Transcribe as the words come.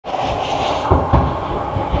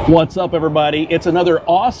What's up, everybody? It's another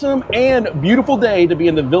awesome and beautiful day to be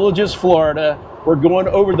in the Villages, Florida. We're going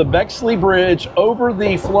over the Bexley Bridge, over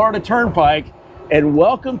the Florida Turnpike, and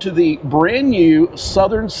welcome to the brand new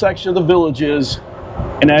southern section of the Villages.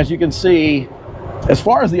 And as you can see, as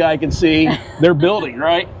far as the eye can see, they're building,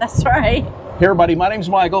 right? That's right. Hey everybody, my name's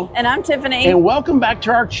Michael. And I'm Tiffany. And welcome back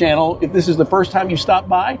to our channel. If this is the first time you stopped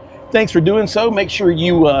by, thanks for doing so. Make sure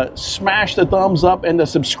you smash the thumbs up and the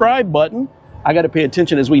subscribe button. I got to pay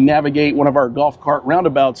attention as we navigate one of our golf cart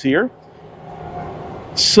roundabouts here.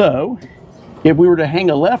 So, if we were to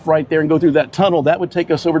hang a left right there and go through that tunnel, that would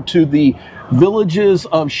take us over to the villages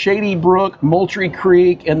of Shady Brook, Moultrie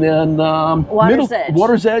Creek, and then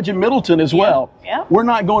Water's Edge and Middleton as well. Yeah. We're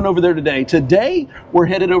not going over there today. Today, we're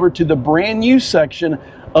headed over to the brand new section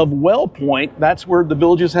of Well Point. That's where the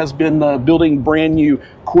Villages has been building brand new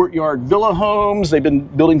courtyard villa homes. They've been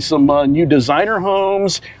building some new designer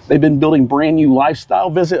homes. They've been building brand new lifestyle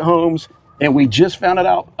visit homes. And we just found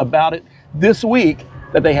out about it this week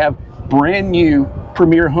that they have brand new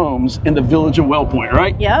premier homes in the village of Well Point,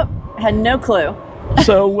 right? Yep, had no clue.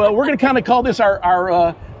 So we're going to kind of call this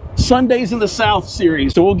our Sundays in the South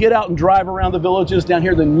series. So we'll get out and drive around the Villages down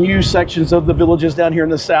here, the new sections of the Villages down here in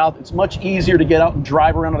the South. It's much easier to get out and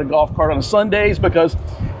drive around on a golf cart on Sundays because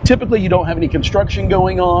typically you don't have any construction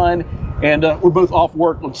going on, and we're both off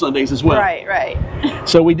work on Sundays as well. Right, right.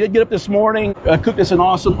 So we did get up this morning, cooked us an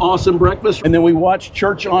awesome breakfast, and then we watched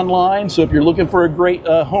church online. So if you're looking for a great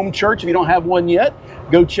home church, if you don't have one yet,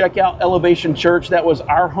 go check out Elevation Church. That was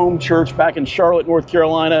our home church back in Charlotte, North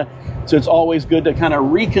Carolina. So it's always good to kind of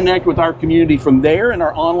reconnect with our community from there and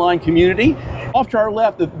our online community. Off to our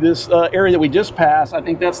left, this area that we just passed, I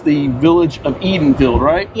think that's the village of Edenfield,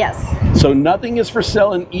 right? Yes. So nothing is for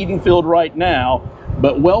sale in Edenfield right now,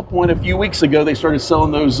 but Well Point, a few weeks ago, they started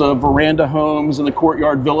selling those veranda homes and the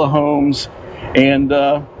courtyard villa homes. And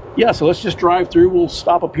yeah, so let's just drive through. We'll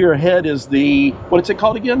stop up here ahead is the, what is it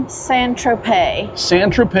called again? Saint-Tropez.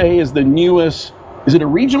 Saint-Tropez is the newest. Is it a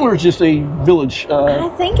regional or just a village? I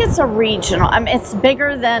think it's a regional. I mean, it's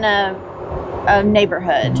bigger than a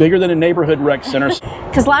neighborhood. Bigger than a neighborhood rec center.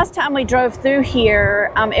 Because last time we drove through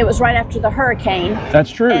here, it was right after the hurricane.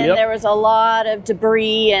 That's true, and yep. There was a lot of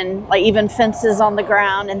debris and like even fences on the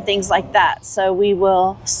ground and things like that. So we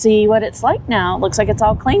will see what it's like now. Looks like it's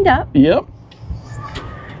all cleaned up. Yep.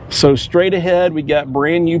 So straight ahead, we got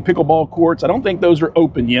brand new pickleball courts. I don't think those are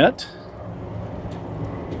open yet.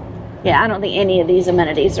 Yeah, I don't think any of these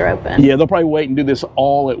amenities are open. Yeah, they'll probably wait and do this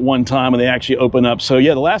all at one time when they actually open up. So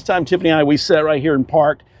yeah, the last time Tiffany and I, we sat right here and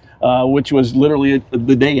parked, which was literally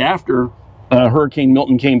the day after Hurricane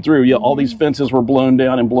Milton came through. Yeah, all these fences were blown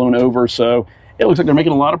down and blown over. So it looks like they're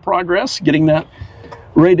making a lot of progress getting that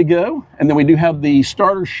ready to go. And then we do have the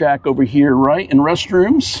starter shack over here, right, and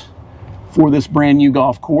restrooms for this brand new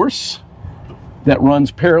golf course that runs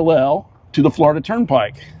parallel to the Florida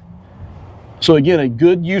Turnpike. So again, a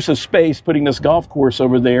good use of space putting this golf course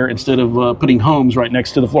over there instead of putting homes right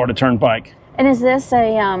next to the Florida Turnpike. And is this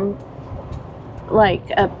a like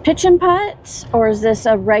a pitch and putt, or is this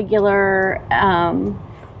a regular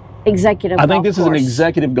executive golf course? I think this is an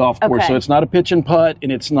executive golf course, so it's not a pitch and putt,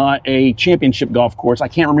 and it's not a championship golf course. I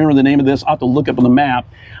can't remember the name of this. I'll have to look up on the map.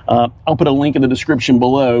 I'll put a link in the description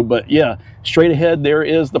below, but yeah, straight ahead there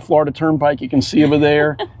is the Florida Turnpike you can see over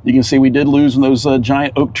there. You can see we did lose those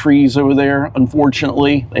giant oak trees over there,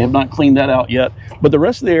 unfortunately. They have not cleaned that out yet, but the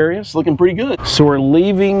rest of the area is looking pretty good. So we're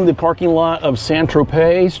leaving the parking lot of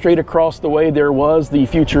Saint-Tropez. Straight across the way there was the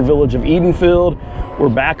future village of Edenfield. We're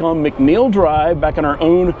back on McNeil Drive, back in our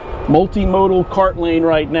own multimodal cart lane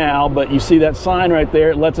right now, but you see that sign right there.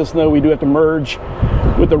 It lets us know we do have to merge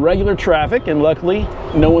with the regular traffic, and luckily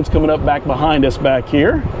no one's coming up back behind us back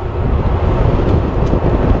here.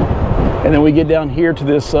 And then we get down here to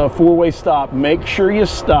this four-way stop. Make sure you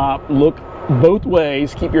stop, look both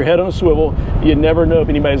ways, keep your head on a swivel. You never know if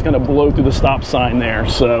anybody's going to blow through the stop sign there.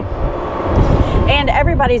 So. And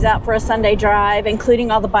everybody's out for a Sunday drive,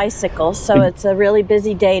 including all the bicycles, so it's a really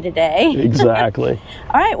busy day today. Exactly.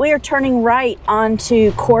 All right, we are turning right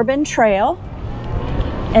onto Corbin Trail.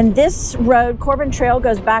 And this road, Corbin Trail,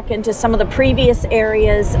 goes back into some of the previous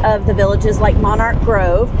areas of the Villages like Monarch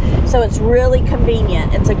Grove. So it's really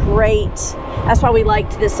convenient. It's a great, that's why we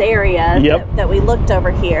liked this area that we looked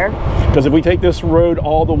over here. Because if we take this road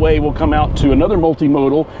all the way, we'll come out to another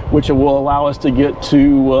multimodal, which will allow us to get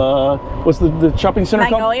to, what's the shopping center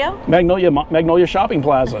called? Magnolia Magnolia Shopping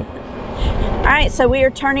Plaza. All right, so we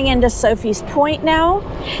are turning into Sophie's Point now.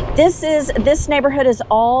 This neighborhood is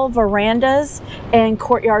all verandas and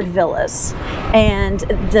courtyard villas. And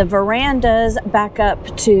the verandas back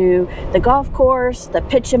up to the golf course, the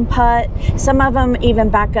pitch and putt. Some of them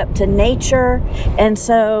even back up to nature. And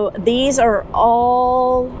so these are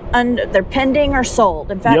all they're pending or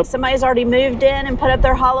sold. In fact, somebody's already moved in and put up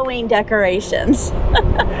their Halloween decorations.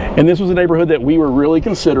 And this was a neighborhood that we were really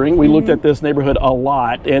considering. We looked at this neighborhood a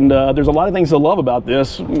lot, and there's a lot of things to love about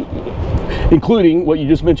this, including what you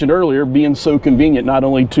just mentioned earlier, being so convenient, not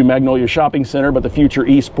only to Magnolia Shopping Center, but the future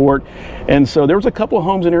Eastport. And so there was a couple of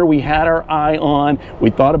homes in here we had our eye on. We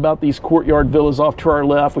thought about these courtyard villas off to our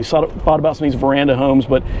left. We thought about some of these veranda homes,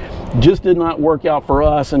 but just did not work out for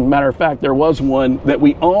us. And matter of fact, there was one that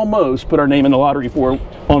we almost put our name in the lottery for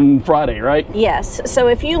on Friday, right? Yes. So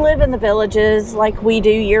if you live in the villages like we do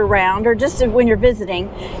year round, or just when you're visiting,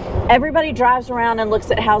 everybody drives around and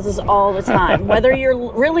looks at houses all the time, whether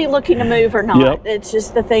you're really looking to move or not. It's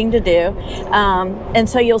just the thing to do. And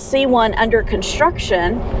so you'll see one under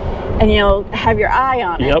construction and you'll have your eye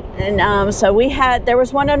on it. And so there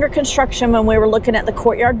was one under construction when we were looking at the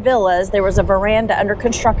courtyard villas. There was a veranda under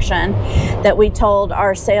construction that we told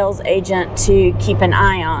our sales agent to keep an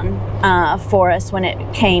eye on for us when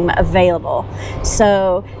it came available.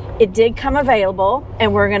 So it did come available,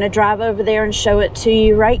 and we're going to drive over there and show it to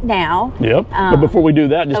you right now. But before we do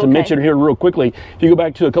that, just to mention here real quickly, if you go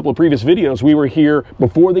back to a couple of previous videos, we were here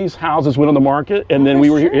before these houses went on the market, and then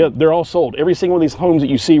we were here. They're all sold. Every single one of these homes that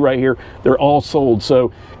you see right here, they're all sold.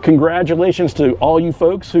 So congratulations to all you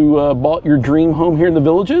folks who bought your dream home here in the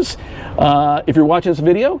Villages. If you're watching this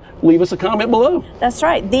video, leave us a comment below. That's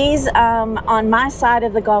right. These on my side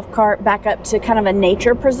of the golf cart back up to kind of a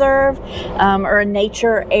nature preserve or a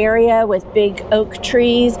nature area with big oak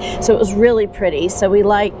trees, so it was really pretty. So we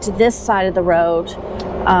liked this side of the road.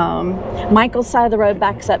 Michael's side of the road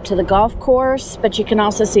backs up to the golf course, but you can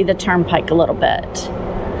also see the turnpike a little bit.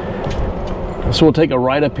 So we'll take a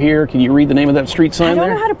right up here. Can you read the name of that street sign there? I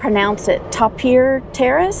don't know how to pronounce it. Tapier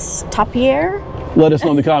Terrace? Tapier? Let us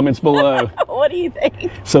know in the comments below. What do you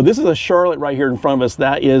think? So this is a Charlotte right here in front of us.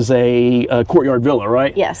 That is a courtyard villa,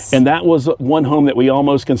 right? Yes. And that was one home that we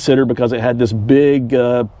almost considered because it had this big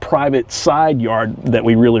private side yard that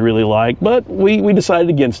we really, really liked. But we decided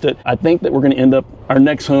against it. I think that we're going to end up, our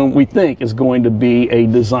next home, we think, is going to be a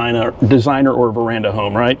designer or a veranda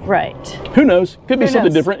home, right? Right. Who knows? Could be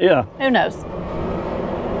something different. Yeah. Who knows?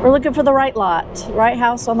 We're looking for the right lot, right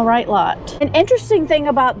house on the right lot. An interesting thing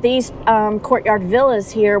about these courtyard villas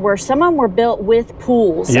here were some of them were built with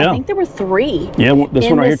pools. I think there were 3. Yeah, this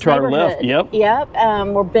one right here to our left. Yep.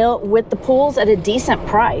 Were built with the pools at a decent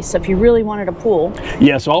price, so if you really wanted a pool.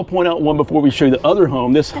 Yeah, so I'll point out one before we show you the other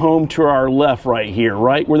home. This home to our left right here,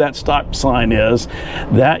 right where that stop sign is,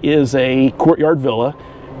 that is a courtyard villa.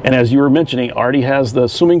 And as you were mentioning, already has the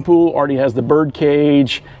swimming pool, already has the bird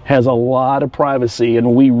cage, has a lot of privacy.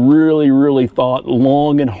 And we really, really thought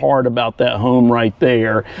long and hard about that home right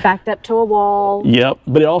there. Backed up to a wall. Yep,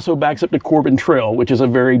 but it also backs up to Corbin Trail, which is a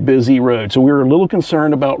very busy road. So we were a little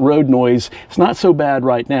concerned about road noise. It's not so bad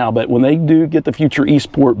right now, but when they do get the future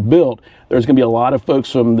Eastport built, there's going to be a lot of folks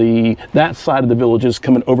from that side of the Villages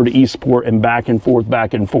coming over to Eastport and back and forth,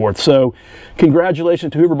 back and forth. So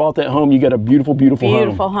congratulations to whoever bought that home. You got a beautiful, beautiful home.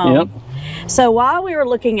 Beautiful home. Yep. So while we were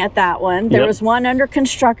looking at that one, there was one under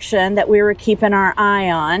construction that we were keeping our eye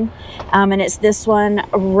on. And it's this one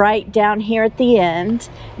right down here at the end.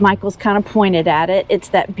 Michael's kind of pointed at it. It's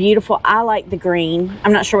that beautiful, I like the green.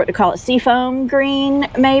 I'm not sure what to call it. Seafoam green,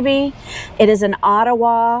 maybe. It is an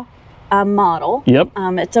Ottawa model. Yep.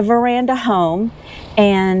 It's a veranda home,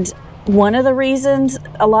 and one of the reasons,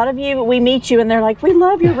 a lot of you, we meet you and they're like, we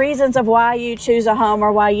love your reasons of why you choose a home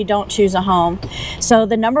or why you don't choose a home. So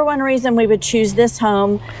the number one reason we would choose this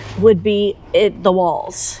home would be the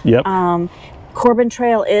walls. Yep. Corbin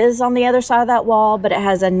Trail is on the other side of that wall, but it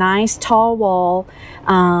has a nice tall wall.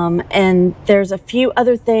 And there's a few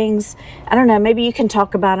other things. I don't know, maybe you can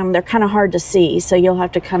talk about them. They're kind of hard to see, so you'll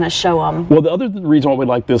have to kind of show them. Well, the other reason why we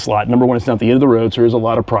like this lot, number one, it's not at the end of the road, so there's a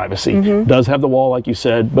lot of privacy. It does have the wall, like you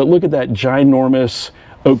said, but look at that ginormous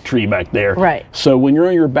oak tree back there. Right. So when you're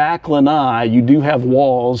on your back lanai, you do have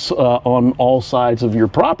walls on all sides of your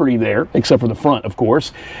property there, except for the front, of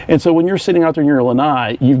course. And so when you're sitting out there in your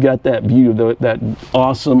lanai, you've got that view of that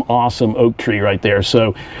awesome, awesome oak tree right there.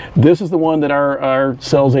 So this is the one that our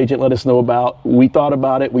sales agent let us know about. We thought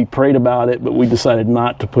about it, we prayed about it, but we decided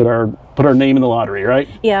not to put our name in the lottery, right?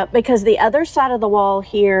 Yeah, because the other side of the wall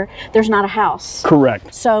here, there's not a house.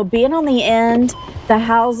 Correct. So being on the end, the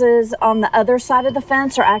houses on the other side of the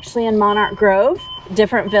fence are actually in Monarch Grove.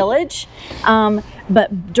 different village.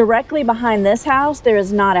 But directly behind this house, there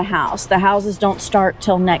is not a house. The houses don't start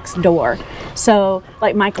till next door. So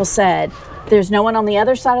like Michael said, there's no one on the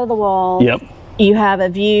other side of the wall. Yep. You have a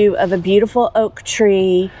view of a beautiful oak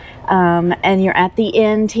tree, and you're at the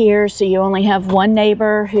end here, so you only have one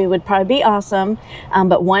neighbor who would probably be awesome,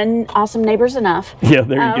 but one awesome neighbor's enough. Yeah,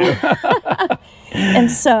 there you go. And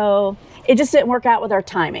so it just didn't work out with our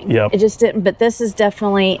timing. Yep. It just didn't, but this is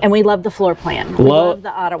definitely, and we love the floor plan. We love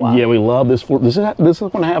the Ottawa. Yeah, we love this floor. This is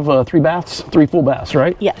going to have 3 baths, 3 full baths,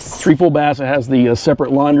 right? Yes. 3 full baths. It has the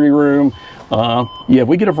separate laundry room. Yeah, if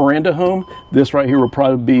we get a veranda home, this right here will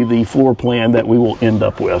probably be the floor plan that we will end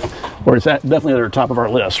up with, or it's definitely at the top of our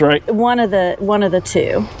list, right? One of the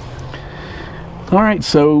two. All right,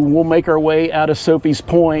 so we'll make our way out of Sophie's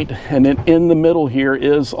Point, and then in the middle here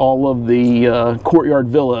is all of the courtyard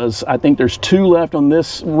villas. I think there's 2 left on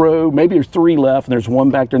this row. Maybe there's 3 left, and there's 1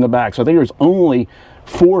 back there in the back. So I think there's only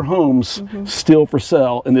 4 homes still for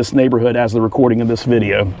sale in this neighborhood as the recording of this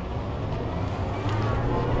video.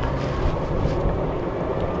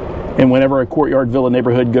 And whenever a courtyard villa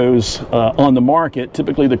neighborhood goes on the market,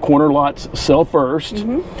 typically the corner lots sell first.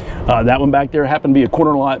 That one back there happened to be a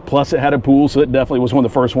corner lot, plus it had a pool, so it definitely was one of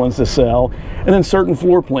the first ones to sell. And then certain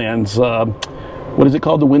floor plans, what is it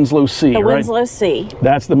called? The Winslow C, right? The Winslow C.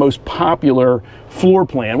 That's the most popular floor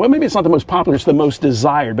plan. Well, maybe it's not the most popular, it's the most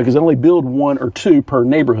desired, because they only build 1 or 2 per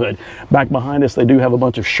neighborhood. Back behind us, they do have a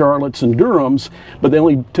bunch of Charlottes and Durhams, but they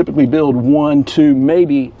only typically build 1, 2,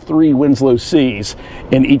 maybe 3 Winslow C's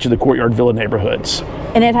in each of the courtyard villa neighborhoods.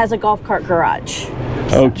 And it has a golf cart garage.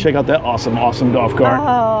 Oh, check out that awesome, awesome golf cart.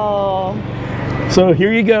 Oh. So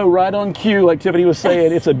here you go, right on cue, like Tiffany was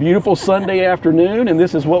saying. It's a beautiful Sunday afternoon, and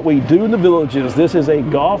this is what we do in the villages. This is a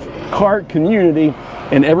golf cart community,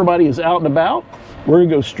 and everybody is out and about. We're gonna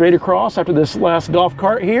go straight across after this last golf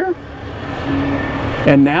cart here.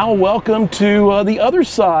 And now welcome to the other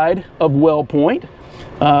side of Well Point.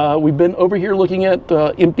 We've been over here looking at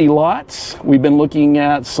empty lots. We've been looking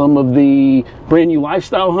at some of the brand new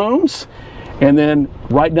lifestyle homes. And then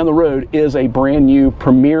right down the road is a brand new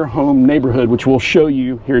premier home neighborhood, which we'll show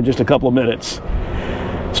you here in just a couple of minutes.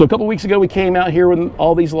 So a couple weeks ago, we came out here when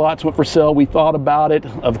all these lots went for sale. We thought about it.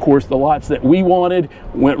 Of course, the lots that we wanted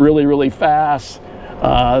went really, really fast.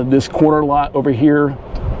 This corner lot over here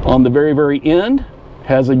on the very, very end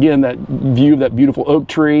has, again, that view of that beautiful oak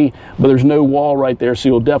tree, but there's no wall right there, so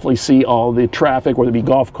you'll definitely see all the traffic, whether it be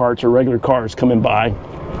golf carts or regular cars coming by.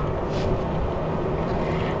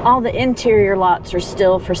 All the interior lots are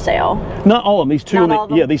still for sale. Not all of them. These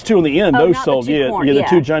 2 these 2 on the end, those sold. The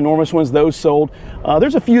 2 ginormous ones, those sold.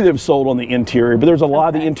 There's a few that have sold on the interior, but there's a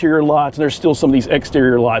lot of the interior lots, and there's still some of these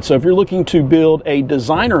exterior lots. So if you're looking to build a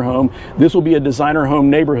designer home, this will be a designer home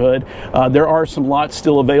neighborhood. There are some lots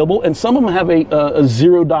still available, and some of them have a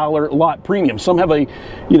 $0 lot premium. Some have a,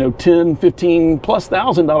 $10,000, $15,000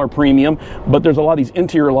 plus premium, but there's a lot of these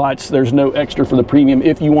interior lots. There's no extra for the premium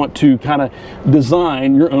if you want to kind of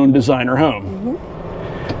design your own designer home.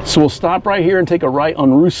 So we'll stop right here and take a right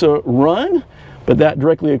on Rusa Run, but that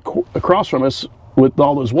directly across from us with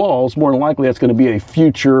all those walls, more than likely that's going to be a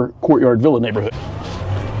future courtyard villa neighborhood.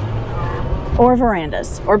 Or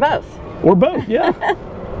verandas, or both. Or both, yeah.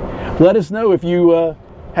 Let us know if you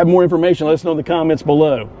have more information. Let us know in the comments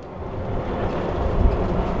below.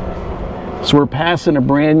 So we're passing a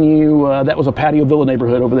brand new, that was a patio villa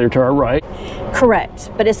neighborhood over there to our right. Correct,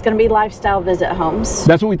 but it's going to be lifestyle visit homes.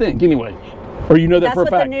 That's what we think anyway. Or you know that for a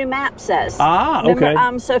fact? That's what the new map says. Ah, okay.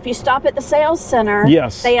 Remember, so if you stop at the sales center,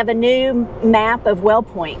 yes, they have a new map of Well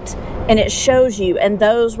Point, and it shows you, and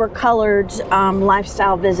those were colored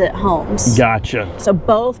lifestyle visit homes. Gotcha. So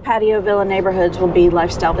both patio villa neighborhoods will be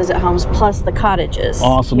lifestyle visit homes, plus the cottages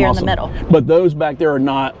here in the middle. But those back there are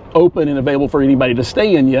not open and available for anybody to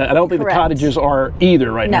stay in yet. I don't think the cottages are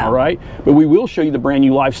either right now, right? But we will show you the brand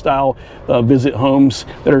new lifestyle visit homes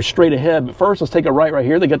that are straight ahead. But first, let's take a right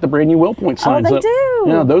here. They got the brand new Well Point signs up. Oh, they do?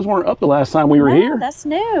 Yeah, those weren't up the last time we were here. That's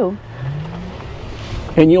new.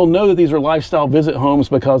 And you'll know that these are lifestyle visit homes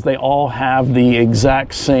because they all have the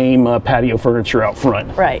exact same patio furniture out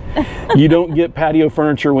front. Right. You don't get patio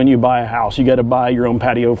furniture when you buy a house. You got to buy your own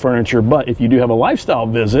patio furniture. But if you do have a lifestyle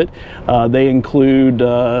visit, they include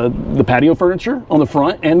the patio furniture on the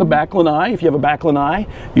front and the back lanai. If you have a back lanai,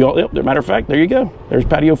 matter of fact, there you go. There's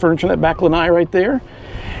patio furniture, that back lanai right there.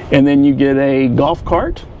 And then you get a golf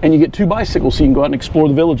cart and you get 2 bicycles so you can go out and explore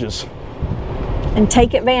the villages. And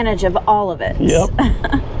take advantage of all of it. Yep.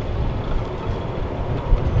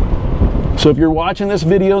 So if you're watching this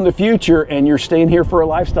video in the future and you're staying here for a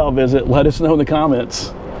lifestyle visit, let us know in the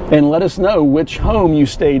comments. And let us know which home you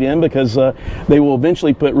stayed in, because they will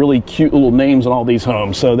eventually put really cute little names on all these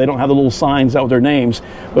homes. So they don't have the little signs out with their names.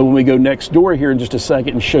 But when we go next door here in just a second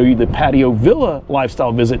and show you the Patio Villa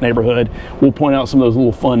Lifestyle Visit neighborhood, we'll point out some of those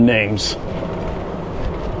little fun names.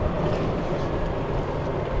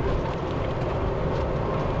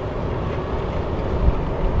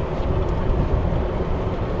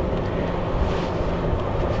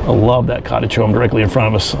 I love that cottage home directly in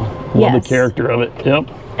front of us. Love the character of it. Yep.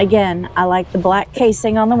 Again, I like the black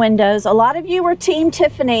casing on the windows. A lot of you were Team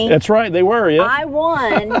Tiffany. That's right, they were. Yep. I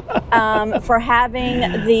won for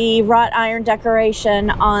having the wrought iron decoration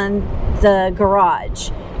on the garage.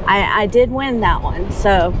 I did win that one.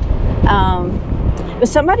 So, but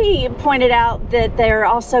somebody pointed out that they're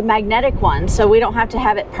also magnetic ones, so we don't have to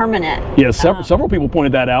have it permanent. Yeah, several people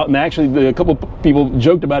pointed that out, and actually a couple of people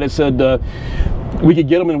joked about it, said we could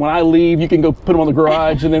get them, and when I leave, you can go put them on the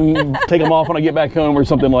garage and then take them off when I get back home or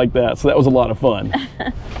something like that. So that was a lot of fun.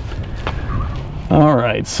 All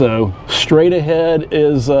right, so straight ahead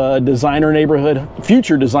is designer neighborhood,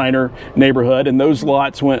 future designer neighborhood, and those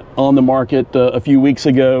lots went on the market a few weeks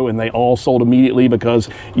ago, and they all sold immediately because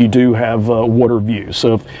you do have water views.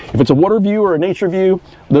 So if it's a water view or a nature view,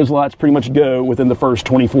 those lots pretty much go within the first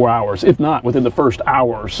 24 hours, if not within the first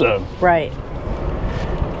hour or so. Right.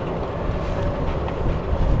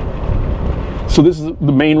 So this is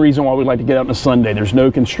the main reason why we like to get out on a Sunday. There's no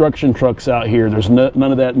construction trucks out here. There's none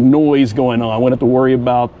of that noise going on. We don't have to worry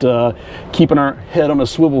about keeping our head on a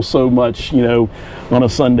swivel so much, you know, on a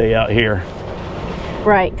Sunday out here.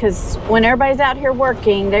 Right, because when everybody's out here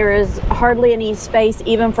working, there is hardly any space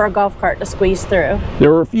even for a golf cart to squeeze through.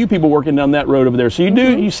 There are a few people working down that road over there. So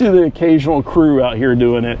you see the occasional crew out here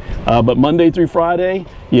doing it. But Monday through Friday,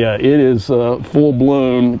 yeah, it is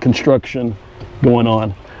full-blown construction going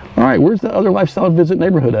on. All right, where's the other lifestyle visit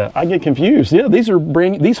neighborhood at? I get confused. Yeah, these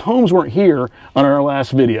homes weren't here on our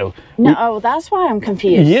last video. No, that's why I'm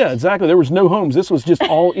confused. Yeah, exactly. There was no homes. This was just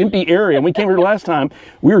all empty area. And we came here last time,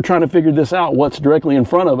 we were trying to figure this out, what's directly in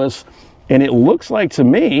front of us. And it looks like to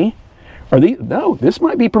me, no, this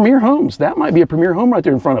might be Premier Homes. That might be a Premier home right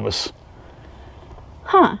there in front of us.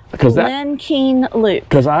 Huh, Glen Keene Loop.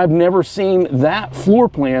 Because I've never seen that floor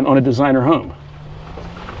plan on a designer home.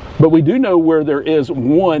 But we do know where there is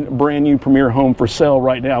one brand new Premier home for sale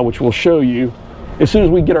right now, which we'll show you as soon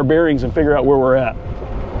as we get our bearings and figure out where we're at.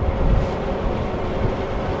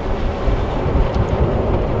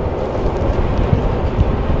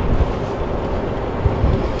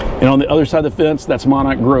 And on the other side of the fence, that's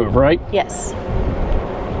Monarch Grove, right? Yes.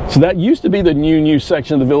 So that used to be the new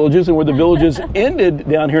section of the Villages, and where the Villages ended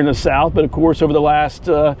down here in the south. But of course, over the last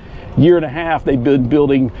year and a half, they've been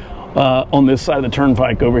building on this side of the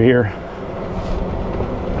turnpike over here.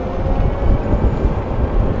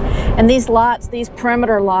 And these lots, these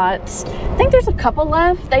perimeter lots, I think there's a couple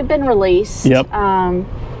left. They've been released. Yep. I'm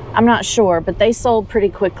not sure, but they sold pretty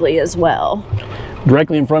quickly as well.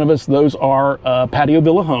 Directly in front of us, those are patio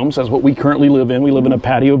villa homes. That's what we currently live in. We live in a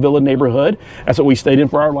patio villa neighborhood. That's what we stayed in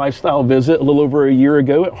for our lifestyle visit a little over a year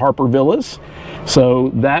ago at Harper Villas.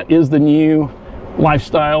 So that is the new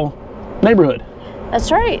lifestyle neighborhood. That's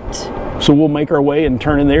right. So we'll make our way and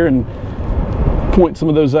turn in there and point some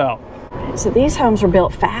of those out. So these homes were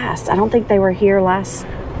built fast. I don't think they were here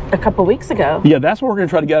a couple weeks ago. Yeah, that's what we're going to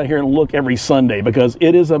try to get out here and look every Sunday, because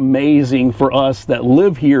it is amazing for us that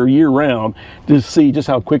live here year round to see just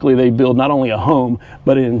how quickly they build not only a home,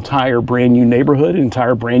 but an entire brand new neighborhood, an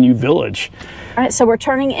entire brand new village. All right, so we're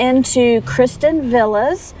turning into Kristen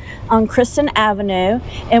Villas on Kristen Avenue,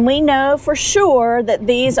 and we know for sure that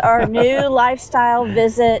these are new lifestyle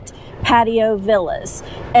visit patio villas.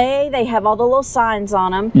 A, they have all the little signs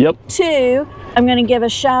on them. Yep. Two, I'm going to give a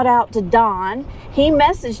shout out to Don. He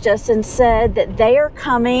messaged us and said that they are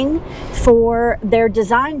coming for their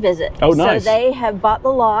design visit. Oh, nice. So they have bought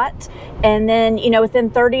the lot, and then, you know, within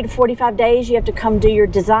 30 to 45 days, you have to come do your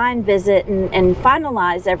design visit and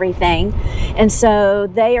finalize everything. And so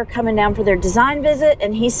they are coming down for their design visit,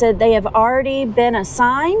 and he said they have already been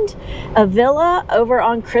assigned a villa over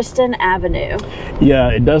on Kristen Avenue. Yeah,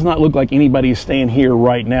 it does not look like anybody's staying here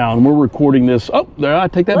right now, and we're recording this. Oh, there, I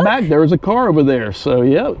take that back. There was a car over there. So,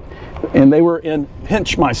 yeah. And they were in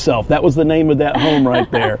Pinch Myself. That was the name of that home right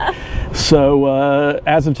there. So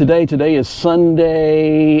as of today is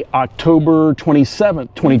Sunday, October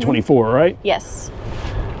 27th, 2024, right? Yes.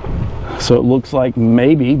 So it looks like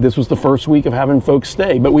maybe this was the first week of having folks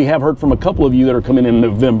stay, but we have heard from a couple of you that are coming in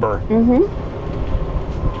November.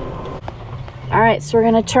 All right, so we're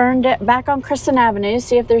going to turn back on Kristen Avenue,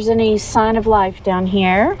 see if there's any sign of life down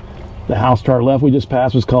here. The house to our left we just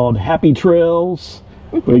passed was called Happy Trails.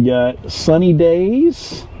 We got Sunny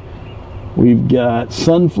Days. We've got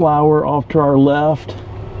Sunflower off to our left.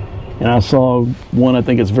 And I saw one I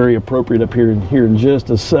think is very appropriate up here in just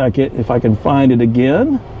a second, if I can find it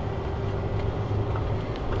again.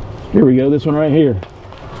 Here we go, this one right here.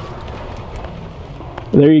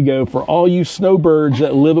 There you go, for all you snowbirds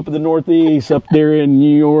that live up in the Northeast, up there in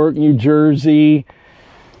New York, New Jersey,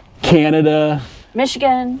 Canada,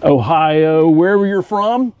 Michigan, Ohio, wherever you're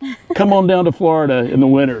from, come on down to Florida in the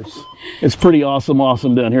winters. It's pretty awesome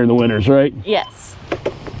down here in the winters, right? Yes.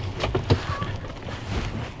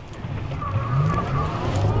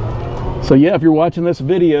 So yeah, if you're watching this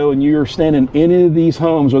video and you're standing in any of these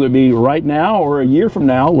homes, whether it be right now or a year from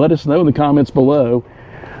now, let us know in the comments below.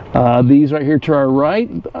 These right here to our right,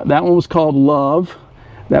 that one was called Love.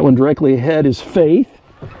 That one directly ahead is Faith.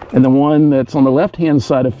 And the one that's on the left-hand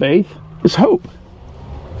side of Faith is Hope.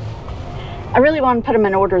 I really want to put them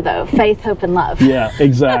in order though. Faith, Hope, and Love. Yeah,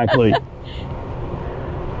 exactly.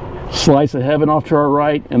 Slice of Heaven off to our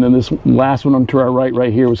right. And then this last one on to our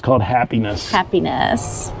right here was called Happiness.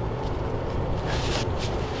 Happiness.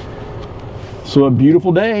 So a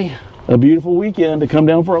beautiful day, a beautiful weekend to come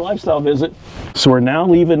down for a lifestyle visit. So we're now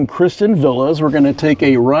leaving Kristen Villas. We're going to take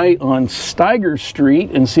a right on Steiger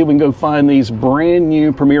Street and see if we can go find these brand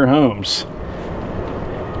new premier homes.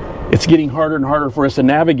 It's getting harder and harder for us to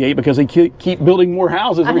navigate because they keep building more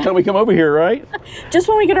houses every time we come over here, right? Just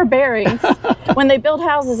when we get our bearings. When they build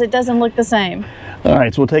houses, it doesn't look the same. All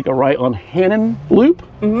right, so we'll take a right on Hannon Loop.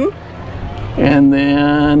 And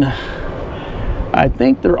then I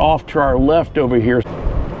think they're off to our left over here.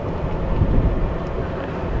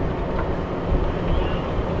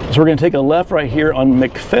 So we're going to take a left right here on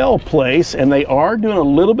McPhail Place, and they are doing a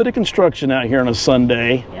little bit of construction out here on a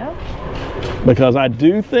Sunday. Yep. Because I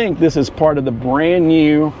do think this is part of the brand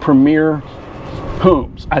new premier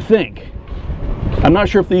homes, I think. I'm not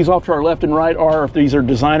sure if these off to our left and right are, or if these are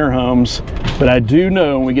designer homes, but I do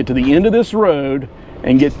know when we get to the end of this road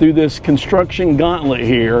and get through this construction gauntlet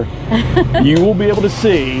here, you will be able to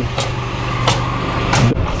see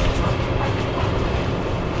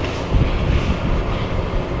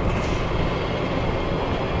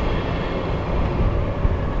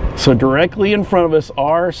so directly in front of us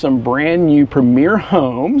are some brand new premier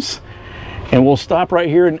homes, and we'll stop right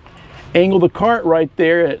here and angle the cart right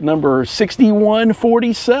there at number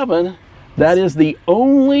 6147. That is the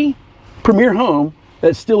only premier home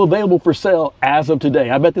that's still available for sale as of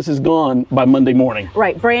today. I bet this is gone by Monday morning.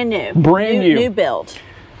 Right, brand new. Brand new. New build.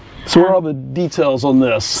 So what are all the details on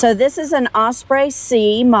this? So this is an Osprey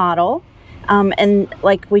C model. And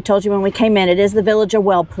like we told you when we came in, it is the village of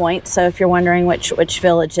Wellpoint. So if you're wondering which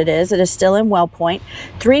village it is still in Wellpoint.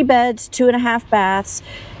 3 beds, 2.5 baths,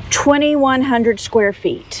 2,100 square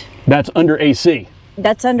feet. That's under AC.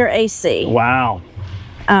 That's under AC. Wow.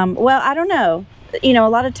 Well, I don't know. You know, a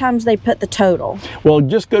lot of times they put the total. Well,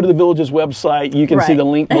 just go to the village's website. You can see the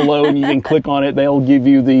link below and you can click on it. They'll give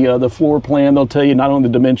you the floor plan. They'll tell you not only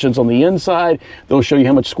the dimensions on the inside, they'll show you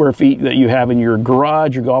how much square feet that you have in your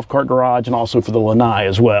garage, your golf cart garage, and also for the lanai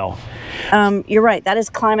as well. You're right. That is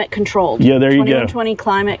climate controlled. Yeah, there you go. 2120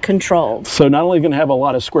 climate controlled. So not only going to have a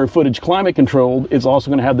lot of square footage climate controlled, it's also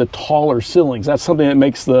going to have the taller ceilings. That's something that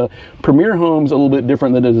makes the premier homes a little bit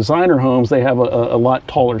different than the designer homes. They have a lot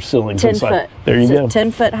taller ceilings 10 inside. foot. There you go.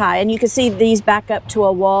 10 foot high. And you can see these back up to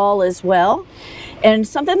a wall as well. And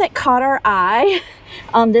something that caught our eye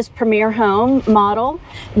on this premier home model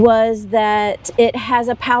was that it has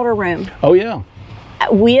a powder room. Oh yeah.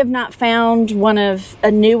 We have not found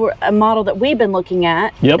a model that we've been looking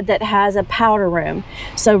at that has a powder room.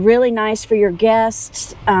 So really nice for your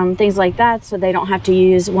guests, things like that, so they don't have to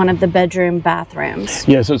use one of the bedroom bathrooms.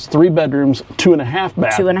 Yeah, so it's 3 bedrooms, 2.5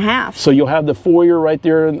 baths. 2.5. So you'll have the foyer right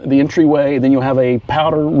there in the entryway, then you'll have a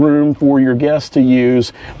powder room for your guests to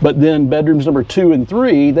use. But then bedrooms number 2 and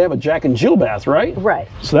 3, they have a Jack and Jill bath, right? Right.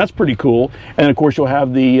 So that's pretty cool. And of course you'll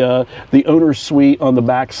have the owner's suite on the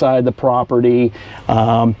back side of the property.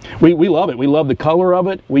 We love it. We love the color of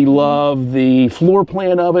it. We love the floor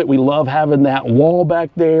plan of it. We love having that wall back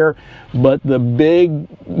there. But the big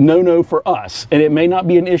no-no for us, and it may not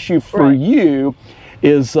be an issue for you,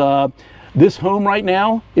 is this home right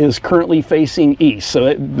now is currently facing east.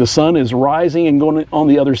 So the sun is rising and going on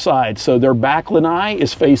the other side. So their back lanai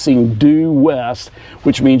is facing due west,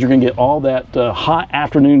 which means you're going to get all that hot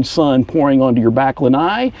afternoon sun pouring onto your back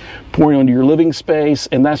lanai, pouring onto your living space.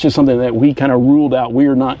 And that's just something that we kind of ruled out. We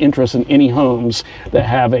are not interested in any homes that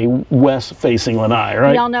have a west facing lanai,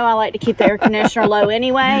 right? Y'all know I like to keep the air conditioner low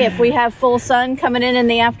anyway. If we have full sun coming in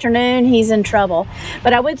the afternoon, he's in trouble.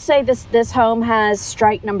 But I would say this home has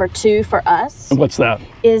strike number 2 for us. What's that?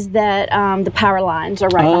 Is that the power lines are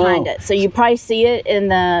right behind it. So you probably see it in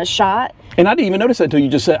the shot. And I didn't even notice that until you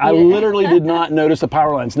just said. I literally did not notice the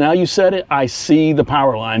power lines. Now you said it, I see the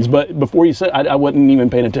power lines. But before you said, I wasn't even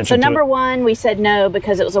paying attention. So to number it. one, we said no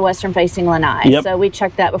because it was a western-facing lanai. Yep. So we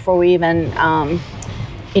checked that before we even,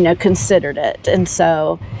 you know, considered it. And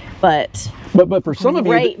so, but for some of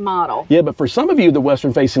you, great model. Yeah, but for some of you, the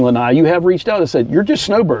western-facing lanai, you have reached out and said, you're just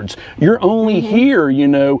snowbirds. You're only here, you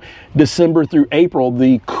know, December through April,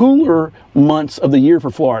 the cooler months of the year for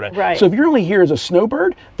Florida. Right. So if you're only here as a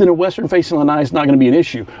snowbird, then a western-facing lanai is not going to be an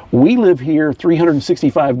issue. We live here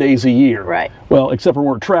 365 days a year. Right. Well, except for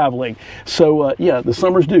when we're traveling. So, yeah, the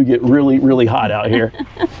summers do get really, really hot out here.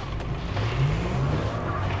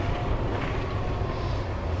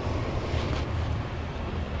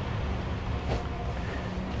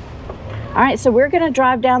 All right, so we're going to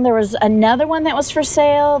drive down. There was another one that was for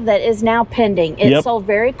sale that is now pending. It sold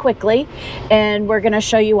very quickly, and we're going to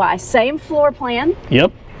show you why. Same floor plan.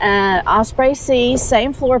 Yep. Osprey C,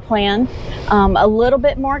 same floor plan. A little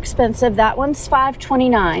bit more expensive. That one's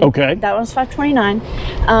 $529. Okay. That one's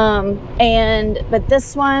 $529. But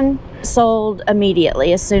this one sold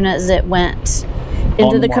immediately as soon as it went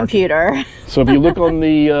into the computer. So if you look on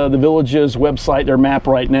the Village's website, their map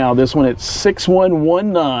right now, this one it's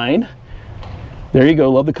 6119. There you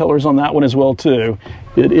go. Love the colors on that one as well too.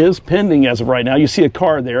 It is pending as of right now. You see a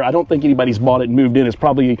car there. I don't think anybody's bought it and moved in. It's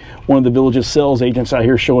probably one of the Village's sales agents out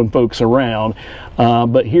here showing folks around.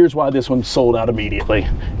 But here's why this one sold out immediately.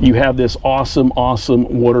 You have this awesome,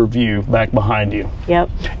 awesome water view back behind you. Yep.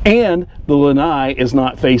 And the lanai is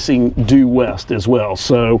not facing due west as well.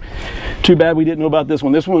 So too bad we didn't know about this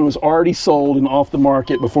one. This one was already sold and off the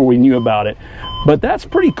market before we knew about it. But that's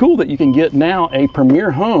pretty cool that you can get now a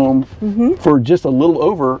premier home for just a little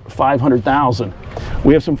over $500,000.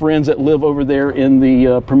 We have some friends that live over there in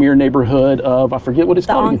the premier neighborhood of, I forget what it's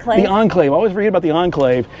called. Enclave. The Enclave. I always forget about the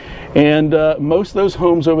Enclave. And most of those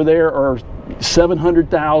homes over there are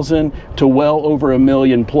 $700,000 to well over $1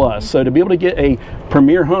 million plus. So to be able to get a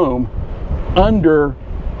premier home under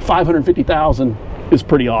 $550,000 is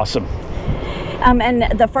pretty awesome.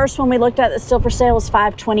 And the first one we looked at that's still for sale was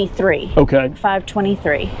 $523. Okay.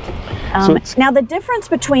 $523. So now the difference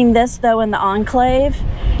between this though and the Enclave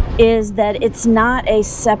is that it's not a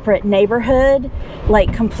separate neighborhood,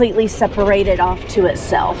 like completely separated off to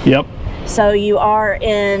itself. Yep. So you are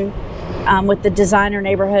in with the designer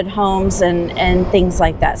neighborhood homes and things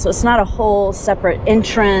like that. So it's not a whole separate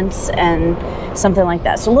entrance and something like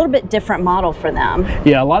that. So a little bit different model for them.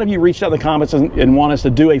 Yeah, a lot of you reached out in the comments and want us to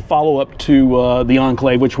do a follow-up to the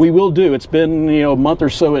Enclave, which we will do. It's been, you know, a month or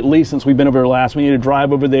so at least since we've been over there last. We need to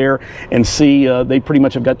drive over there and see. They pretty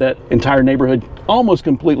much have got that entire neighborhood almost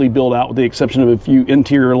completely built out with the exception of a few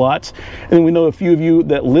interior lots. And we know a few of you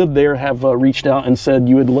that live there have reached out and said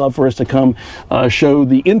you would love for us to come show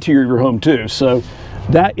the interior of your home too. So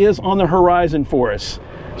that is on the horizon for us.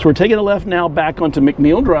 So we're taking a left now back onto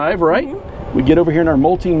McNeil Drive, right? We get over here in our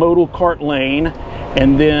multimodal cart lane,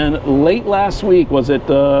 and then late last week, was it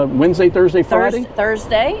Wednesday, Thursday, Friday?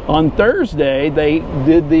 Thursday. On Thursday, they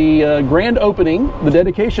did the grand opening, the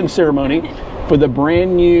dedication ceremony for the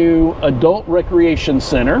brand new adult recreation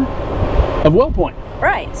center of Wellpoint.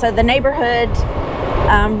 Right, so the neighborhood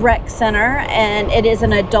rec center, and it is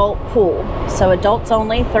an adult pool. So adults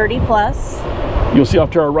only, 30 plus. You'll see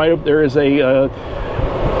off to our right, there is a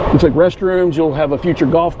looks like restrooms. You'll have a future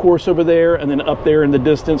golf course over there, and then up there in the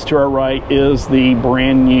distance to our right is the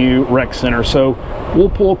brand new rec center. So we'll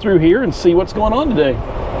pull through here and see what's going on today.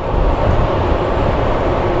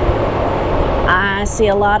 I see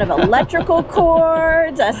a lot of electrical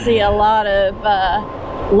cords. I see a lot of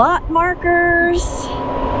lot markers.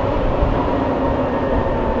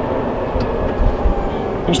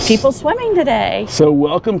 There's people swimming today. So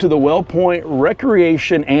welcome to the Wellpoint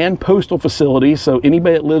Recreation and Postal Facility. So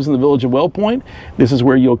anybody that lives in the village of Wellpoint, this is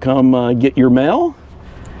where you'll come get your mail.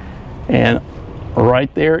 And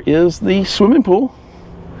right there is the swimming pool.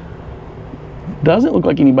 Doesn't look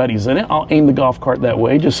like anybody's in it. I'll aim the golf cart that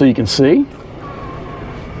way just so you can see.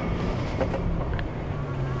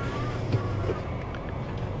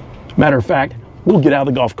 Matter of fact, we'll get out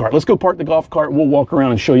of the golf cart. Let's go park the golf cart. We'll walk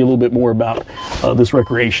around and show you a little bit more about this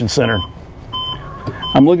recreation center.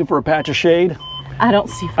 I'm looking for a patch of shade. I don't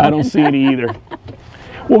see one. I don't see any either.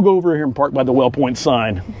 We'll go over here and park by the Wellpoint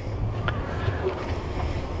sign.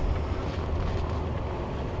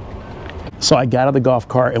 So I got out of the golf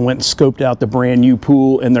cart and went and scoped out the brand new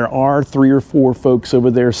pool, and there are 3 or 4 folks over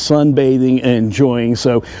there sunbathing and enjoying.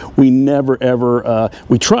 So we never ever,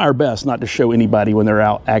 we try our best not to show anybody when they're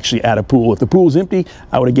out actually at a pool. If the pool's empty,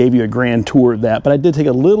 I would have gave you a grand tour of that, but I did take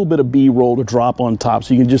a little bit of B-roll to drop on top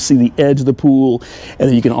so you can just see the edge of the pool, and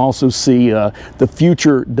then you can also see the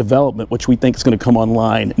future development, which we think is going to come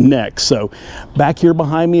online next. So back here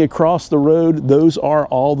behind me across the road, those are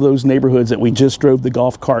all those neighborhoods that we just drove the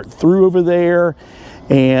golf cart through over there.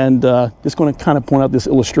 And just going to kind of point out this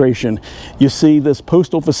illustration. You see this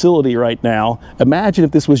postal facility right now. Imagine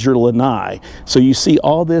if this was your lanai. So you see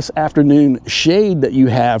all this afternoon shade that you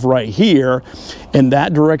have right here, and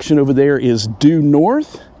that direction over there is due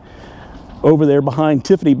north. Over there behind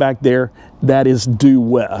Tiffany back there, that is due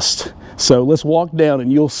west. So let's walk down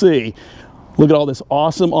and you'll see. Look at all this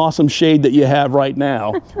awesome shade that you have right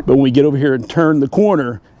now. But when we get over here and turn the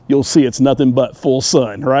corner, you'll see it's nothing but full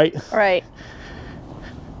sun, right? Right.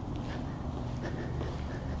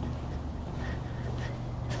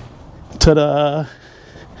 Ta-da!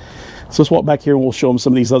 So let's walk back here and we'll show them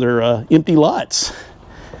some of these other empty lots.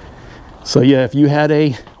 So yeah, if you had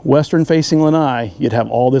a western-facing lanai, you'd have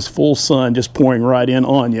all this full sun just pouring right in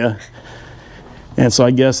on you. And so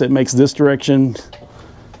I guess it makes this direction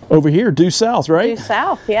over here due south, right? Due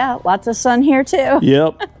south, yeah. Lots of sun here too.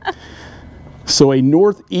 Yep. So a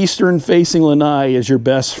northeastern facing lanai is your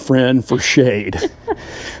best friend for shade.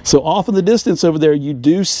 So off in the distance over there, you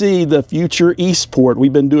do see the future Eastport.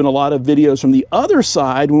 We've been doing a lot of videos from the other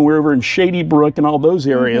side when we're over in Shady Brook and all those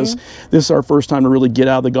areas. This is our first time to really get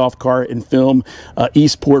out of the golf cart and film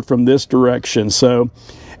Eastport from this direction. So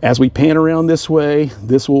as we pan around this way,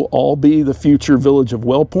 this will all be the future village of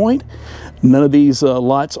Wellpoint. None of these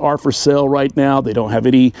lots are for sale right now. They don't have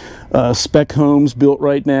any spec homes built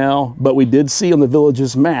right now, but we did see on the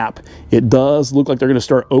village's map, it does look like they're going to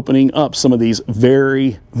start opening up some of these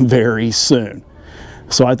very, very soon.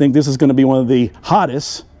 So I think this is going to be one of the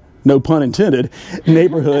hottest, no pun intended,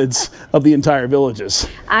 neighborhoods of the entire villages.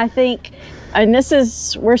 I think, and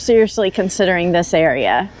we're seriously considering this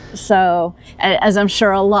area. So, as I'm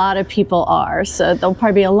sure a lot of people are. So there'll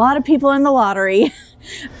probably be a lot of people in the lottery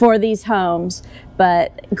for these homes,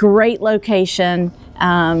 but great location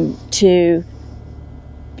to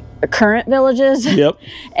current villages. Yep.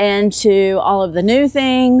 And to all of the new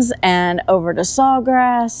things and over to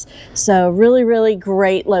Sawgrass. So really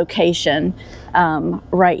great location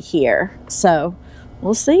right here. So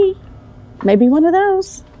we'll see, maybe one of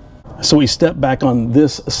those. So we step back on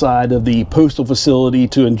this side of the postal facility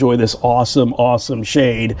to enjoy this awesome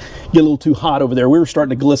shade. Get a little too hot over there. We were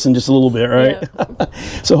starting to glisten just a little bit, right? Yeah.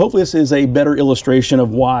 So hopefully this is a better illustration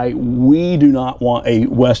of why we do not want a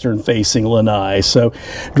western-facing lanai. So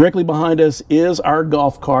directly behind us is our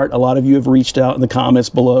golf cart. A lot of you have reached out in the comments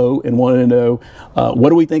below and wanted to know, what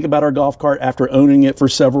do we think about our golf cart after owning it for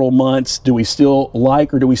several months? Do we still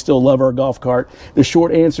like or do we still love our golf cart? The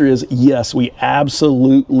short answer is yes, we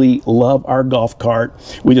absolutely love our golf cart.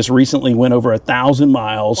 We just recently went over 1,000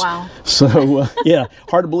 miles. Wow. So yeah,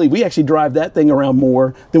 hard to believe. We actually drive that thing around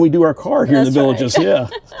more than we do our car here in the villages. Right.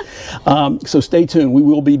 Yeah. So stay tuned. We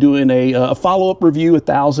will be doing a follow-up review,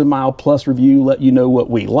 1,000-mile plus review, let you know what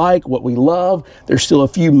we like, what we love. There's still a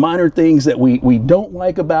few minor things that we don't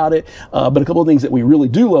like about it, but a couple of things that we really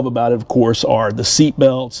do love about it, of course, are the seat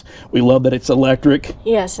belts. We love that it's electric.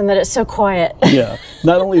 Yes, and that it's so quiet. Yeah.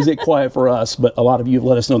 Not only is it quiet for us, but a lot of you have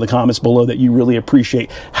let us know in the comments below that you really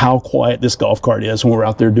appreciate how quiet this golf cart is when we're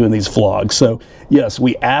out there doing these vlogs. So yes,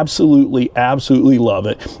 we absolutely love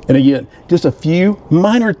it. And again, just a few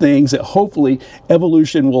minor things that hopefully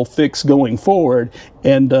evolution will fix going forward.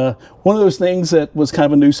 And one of those things that was kind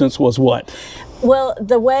of a nuisance was what? Well,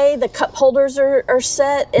 the way the cup holders are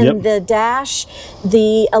set in the dash,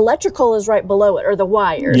 the electrical is right below it, or the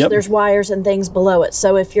wires. Yep. There's wires and things below it.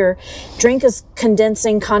 So if your drink is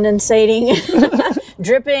condensating,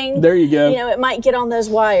 dripping, there you go. You know, it might get on those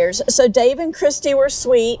wires. So Dave and Christy were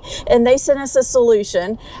sweet, and they sent us a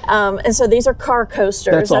solution. And so these are car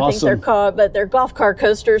coasters. That's awesome. I think they're called, but they're golf car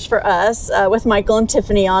coasters for us with Michael and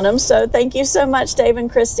Tiffany on them. So thank you so much, Dave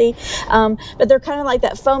and Christy. But they're kind of like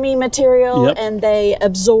that foamy material. Yep. And they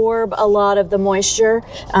absorb a lot of the moisture,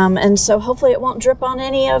 and so hopefully it won't drip on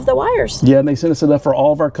any of the wires. Yeah, and they sent us enough for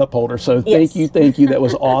all of our cup holders, so thank you. That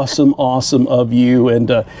was awesome of you,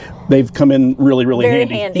 and they've come in really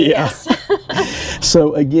handy. Yes.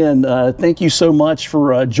 So again, thank you so much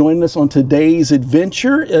for joining us on today's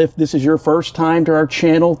adventure. If this is your first time to our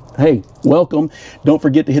channel, hey, welcome. Don't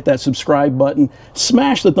forget to hit that subscribe button.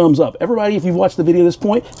 Smash the thumbs up. Everybody, if you've watched the video at this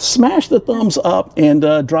point, smash the thumbs up and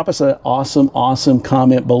drop us an awesome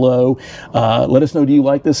comment below. Let us know, do you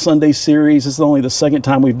like this Sunday series? This is only the second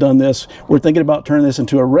time we've done this. We're thinking about turning this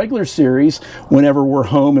into a regular series whenever we're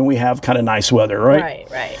home and we have kind of nice weather, right?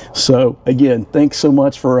 Right. So again, thanks so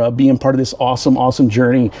much for being part of this awesome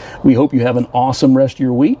journey. We hope you have an awesome rest of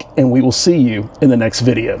your week, and we will see you in the next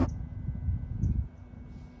video.